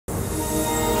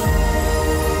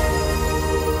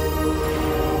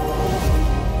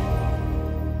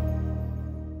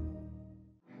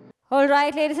All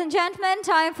right, ladies and gentlemen,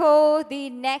 time for the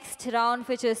next round,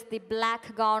 which is the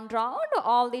black gown round.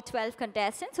 All the 12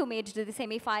 contestants who made it to the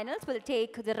semi-finals will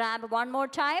take the ramp one more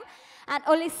time, and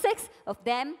only 6 of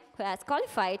them who has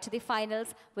qualified to the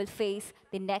finals will face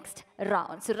the next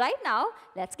round. So right now,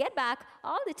 let's get back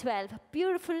all the 12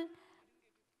 beautiful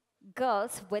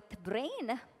girls with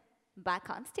brain back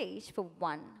on stage for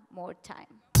one more time.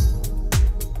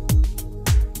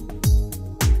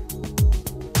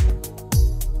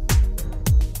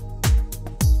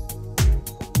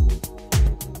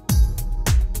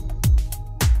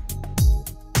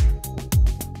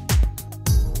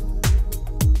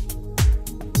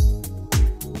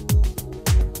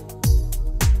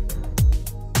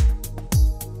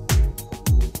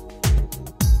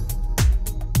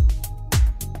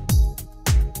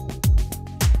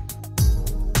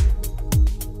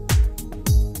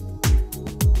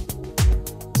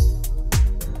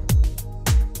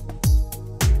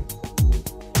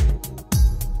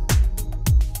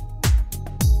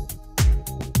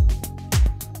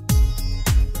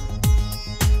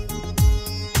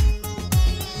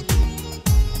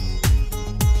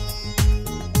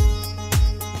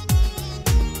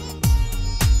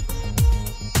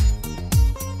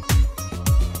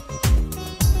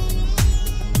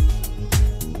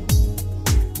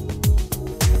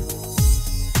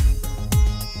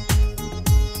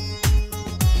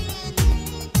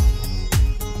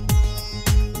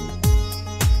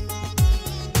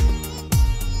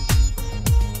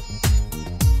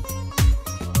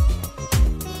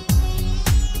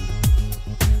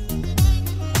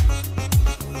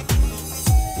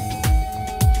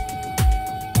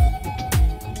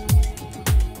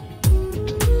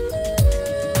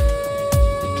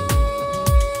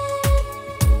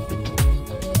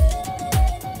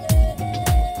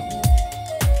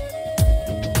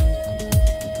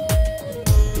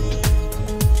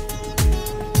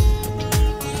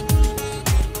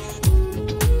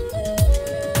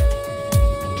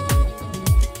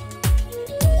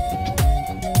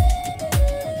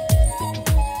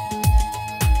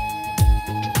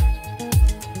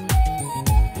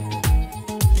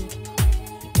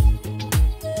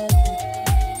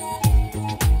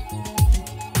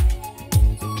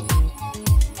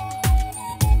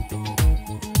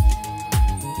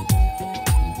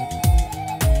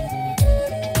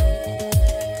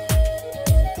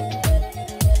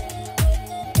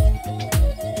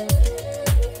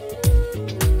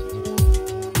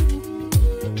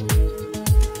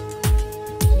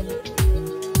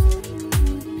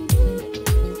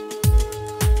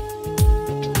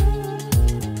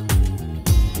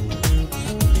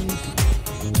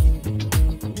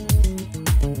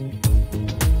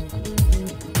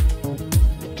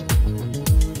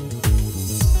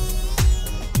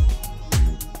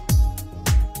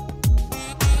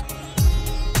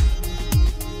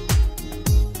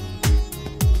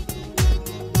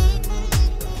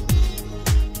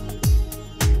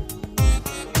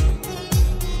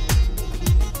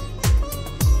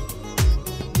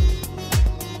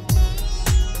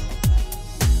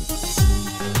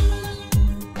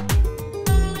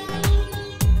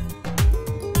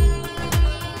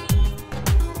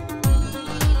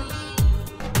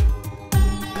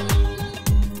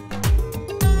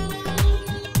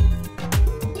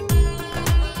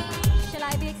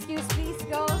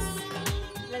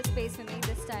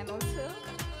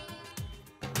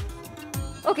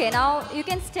 Okay, now you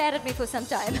can stare at me for some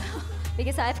time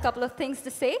because I have a couple of things to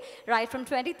say. Right from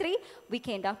 23, we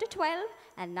came down to 12,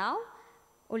 and now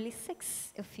only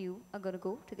 6 of you are going to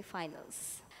go to the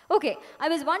finals. Okay, I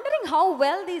was wondering how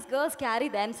well these girls carry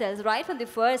themselves, right from the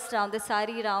first round, the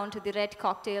sari round, to the red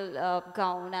cocktail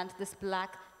gown and this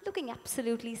black, looking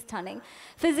absolutely stunning.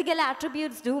 Physical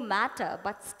attributes do matter,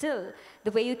 but still,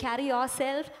 the way you carry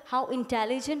yourself, how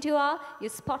intelligent you are, your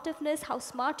sportiveness, how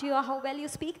smart you are, how well you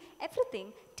speak,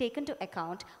 everything taken into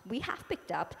account. We have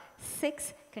picked up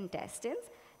 6 contestants,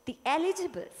 the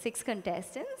eligible 6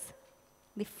 contestants,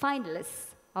 the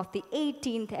finalists of the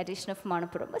 18th edition of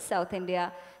Manappuram,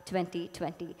 Missouthindia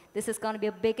 2020. This is going to be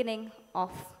a beginning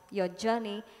of your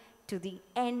journey to the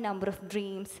n number of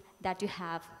dreams that you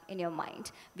have in your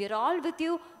mind. We're all with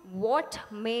you. What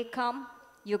may come,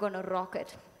 you're going to rock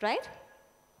it, right?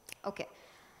 Okay.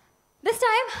 This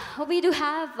time, we do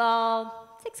have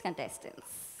 6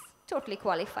 contestants totally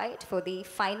qualified for the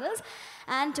finals,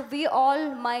 and we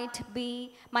all might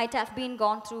have been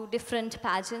gone through different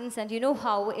pageants, and you know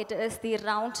how it is. The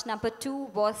round number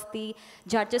 2 was the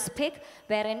judges pick,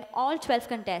 wherein all 12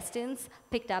 contestants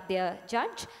picked up their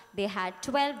judge. They had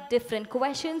 12 different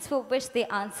questions for which they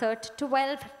answered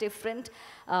 12 different,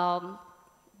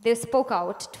 they spoke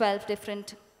out 12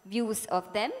 different views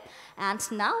of them. And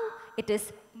now it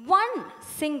is one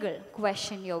single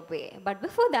question your way. But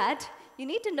before that, you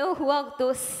need to know who are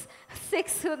those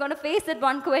 6 who are going to face that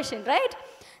one question, right?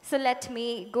 So let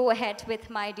me go ahead with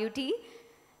my duty.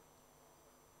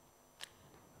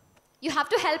 You have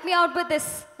to help me out with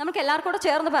this. Come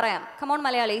on,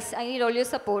 Malayalis. I need all your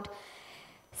support.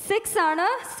 6 Anna.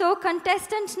 So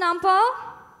contestant number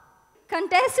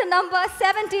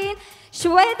 17,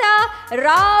 Shweta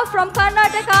Rao from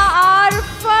Karnataka, our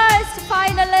first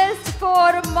finalist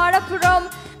for Manappuram,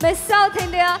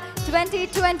 Missouthindia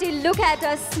 2020. Look at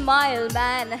her smile,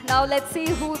 man. Now let's see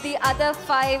who the other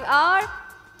 5 are.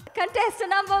 Contestant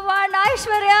number 1,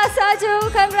 Aishwarya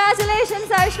Saju. Congratulations,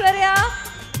 Aishwarya.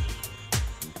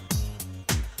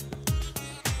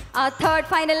 Our third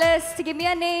finalist, give me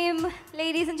a name,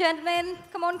 ladies and gentlemen.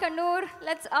 Come on, Kannur,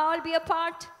 let's all be a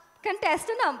part.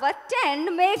 Contestant number 10,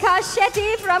 Megha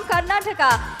Shetty from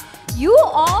Karnataka. You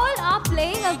all are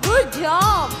playing a good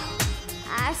job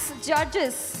as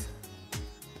judges.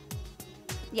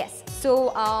 Yes,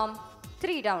 so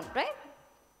 3 down, right?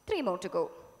 3 more to go.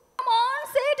 Come on,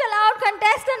 say it aloud,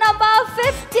 contestant number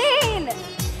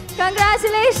 15.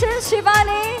 Congratulations,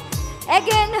 Shivani,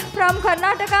 again from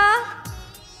Karnataka.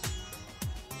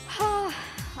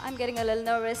 I'm getting a little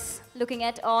nervous looking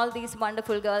at all these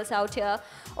wonderful girls out here.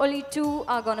 Only 2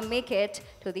 are going to make it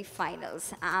to the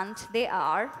finals, and they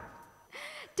are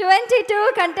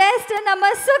 22, contestant number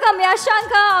Sugamya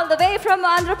Shankar, all the way from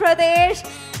Andhra Pradesh.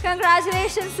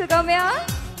 Congratulations, Sugamya.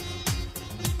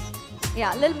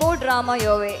 Yeah, a little more drama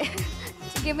your way.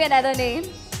 Give me another name.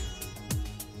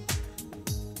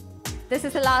 This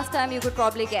is the last time you could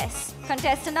probably guess.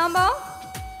 Contestant number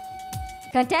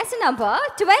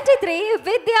 23,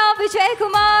 Vidya Vijay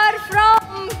Kumar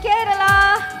from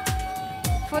Kerala,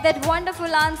 for that wonderful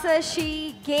answer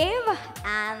she gave.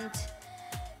 And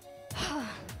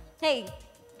hey,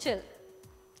 chill.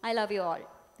 I love you all.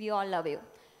 We all love you.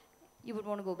 You would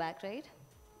want to go back, right?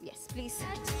 Yes, please.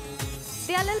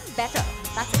 They are a little better.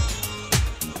 That's it.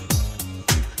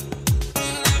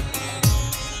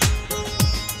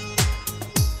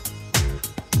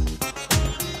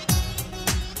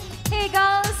 Hey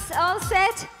girls, all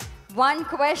set? One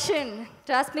question.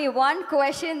 Trust me, one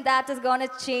question that is gonna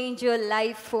change your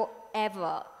life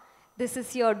forever. This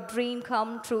is your dream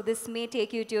come true. This may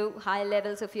take you to high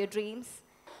levels of your dreams.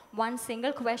 One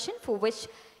single question for which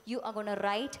you are gonna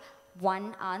write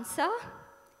one answer,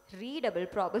 readable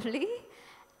probably.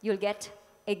 You'll get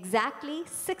exactly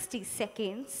 60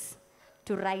 seconds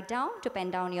to write down, to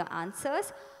pen down your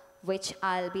answers, which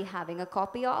I'll be having a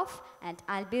copy of, and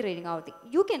I'll be reading out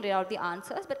you can read out the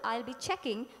answers, but I'll be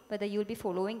checking whether you'll be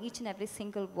following each and every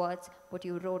single words what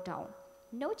you wrote down.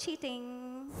 No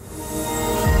cheating.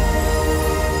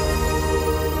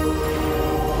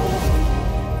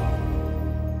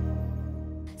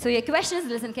 So your questions,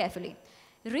 listen carefully.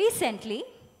 Recently,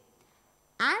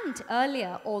 and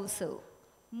earlier also,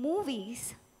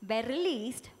 movies were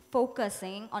released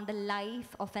focusing on the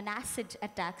life of an acid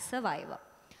attack survivor.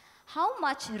 How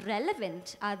much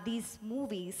relevant are these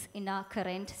movies in our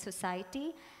current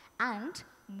society, and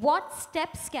what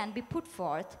steps can be put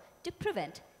forth to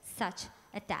prevent such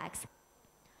attacks?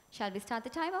 Shall we start the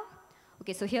timer?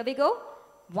 Okay, so here we go.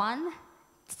 1,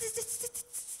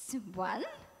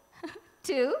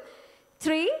 2,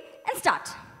 3, and start.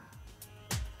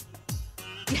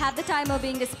 You have the timer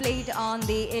being displayed on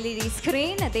the LED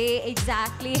screen. They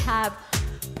exactly have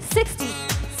 60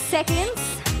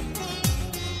 seconds.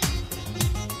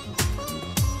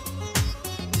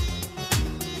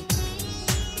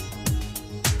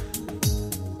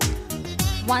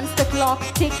 Once the clock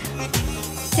ticks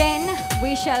 10,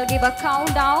 we shall give a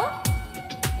countdown.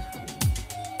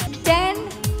 10,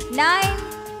 9,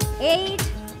 8,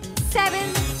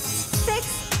 7, 6,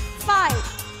 5,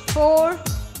 4,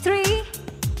 3,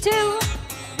 2,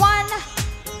 1.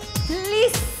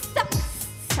 Please stop.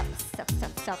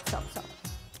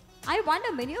 I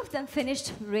wonder many of them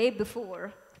finished way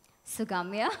before.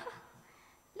 Sugamya,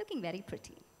 looking very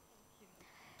pretty.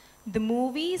 The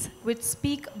movies which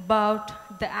speak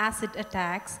about the acid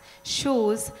attacks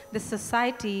shows the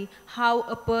society how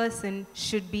a person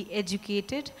should be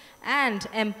educated and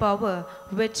empowered,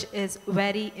 which is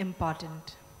very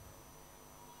important.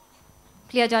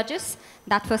 Clear, judges?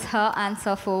 That was her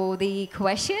answer for the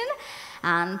question,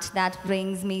 and that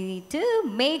brings me to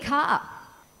Megha.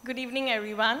 Good evening,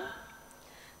 everyone.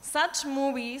 Such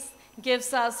movies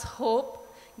gives us hope,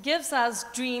 gives us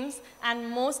dreams, and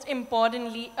most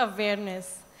importantly,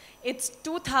 awareness. It's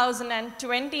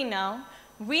 2020 now.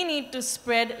 We need to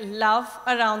spread love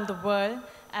around the world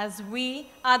as we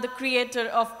are the creator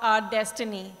of our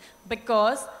destiny,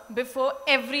 because before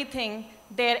everything,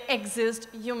 there exists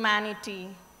humanity.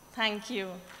 Thank you.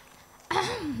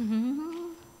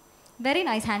 Very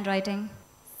nice handwriting.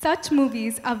 Such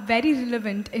movies are very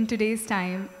relevant in today's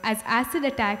time as acid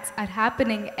attacks are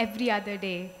happening every other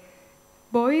day.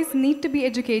 Boys need to be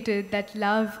educated that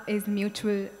love is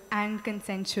mutual and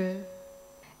consensual.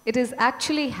 It is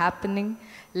actually happening,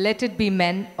 let it be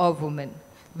men or women.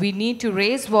 We need to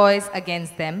raise voice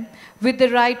against them with the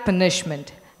right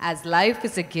punishment, as life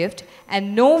is a gift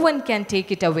and no one can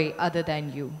take it away other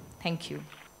than you. Thank you.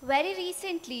 Very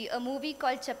recently, a movie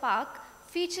called Chapak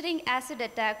featuring acid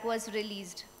attack was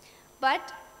released,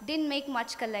 but didn't make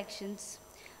much collections.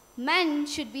 Men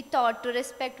should be taught to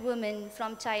respect women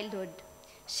from childhood.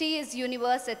 She is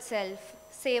universe itself.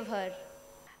 Save her.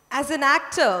 As an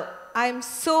actor, I am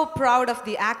so proud of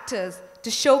the actors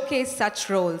to showcase such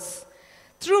roles.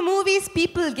 Through movies,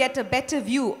 people get a better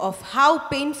view of how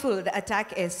painful the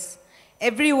attack is.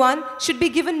 Everyone should be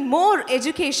given more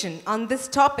education on this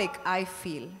topic, I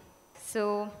feel.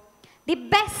 So, the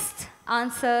best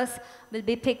answers will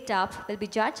be picked up, will be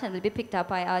judged and will be picked up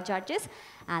by our judges.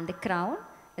 And the crown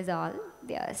is all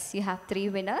theirs. You have 3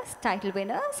 winners, title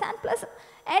winners, and plus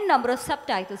n number of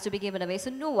subtitles to be given away. So,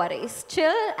 no worries.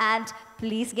 Chill and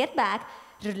please get back.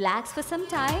 Relax for some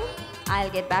time.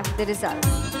 I'll get back to the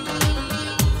results.